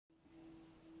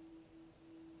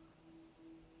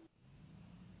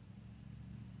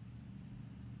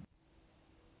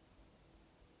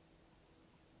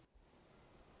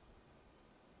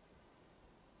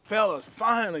Fellas,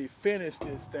 finally finished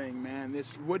this thing, man.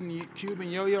 This wooden Cuban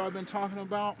Yo-Yo I've been talking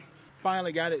about.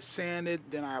 Finally got it sanded,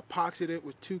 then I epoxied it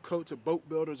with 2 coats of Boat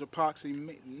Builder's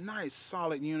epoxy. Nice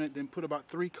solid unit, then put about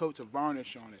 3 coats of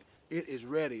varnish on it. It is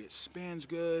ready, it spins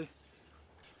good.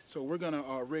 So we're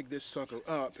gonna rig this sucker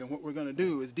up, and what we're gonna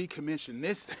do is decommission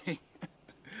this thing.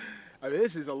 I mean,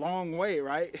 this is a long way,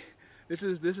 right? This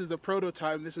is the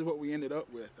prototype, this is what we ended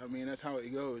up with. I mean, that's how it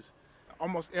goes.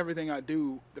 Almost everything I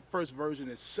do, the first version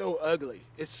is so ugly.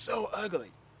 It's so ugly.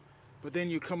 But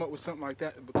then you come up with something like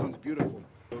that, it becomes beautiful.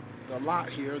 The lot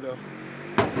here,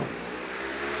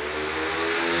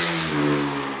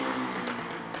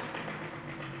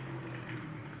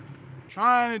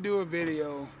 trying to do a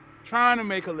video, trying to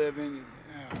make a living.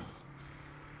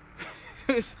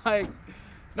 It's like,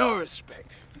 no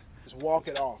respect. Just walk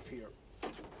it off here.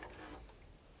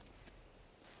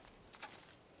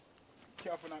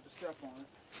 Careful not to step on it.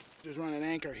 Just run an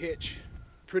anchor hitch.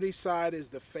 Pretty side is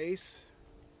the face.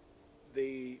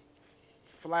 The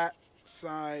flat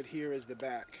side here is the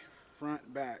back.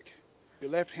 Front, back. If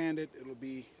you're left-handed, it'll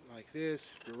be like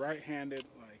this. If you're right-handed,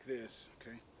 like this,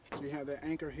 okay? So you have that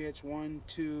anchor hitch, 1,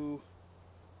 2,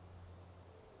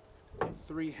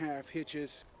 3 half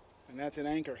hitches, and that's an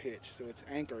anchor hitch, so it's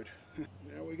anchored.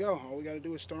 There we go. All we gotta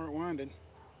do is start winding.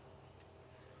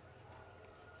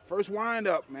 First wind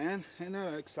up, man. Isn't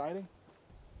that exciting?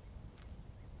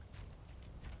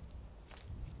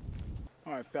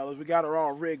 All right, fellas, we got her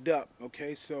all rigged up.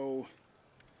 Okay, so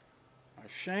our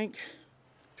shank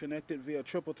connected via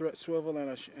triple thread swivel and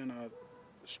a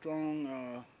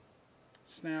strong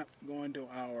snap going to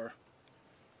our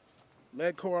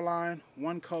lead core line,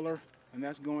 1 color, and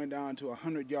that's going down to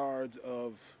 100 yards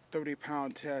of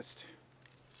 30-pound test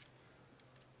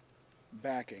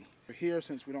backing. Here,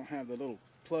 since we don't have the little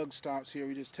plug stops here,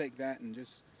 we just take that and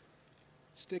just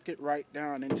stick it right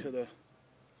down into the,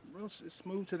 real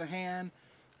smooth to the hand,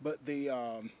 but the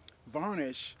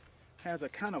varnish has a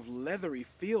kind of leathery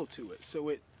feel to it, so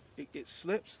it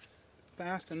slips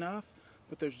fast enough,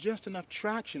 but there's just enough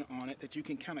traction on it that you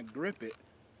can kind of grip it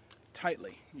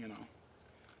tightly, you know.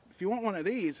 If you want one of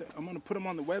these, I'm going to put them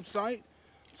on the website,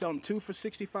 sell them 2 for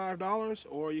 $65,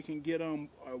 or you can get them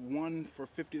 1 for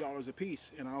 $50 a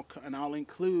piece, and I'll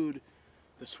include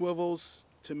the swivels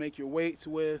to make your weights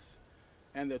with,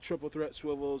 and the triple thread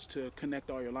swivels to connect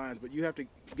all your lines. But you have to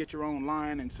get your own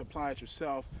line and supply it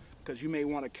yourself, because you may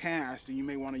want to cast and you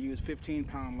may want to use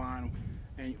 15-pound line,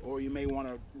 or you may want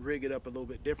to rig it up a little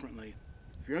bit differently.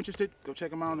 If you're interested, go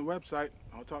check them out on the website.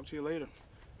 I'll talk to you later.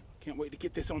 Can't wait to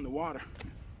get this on the water.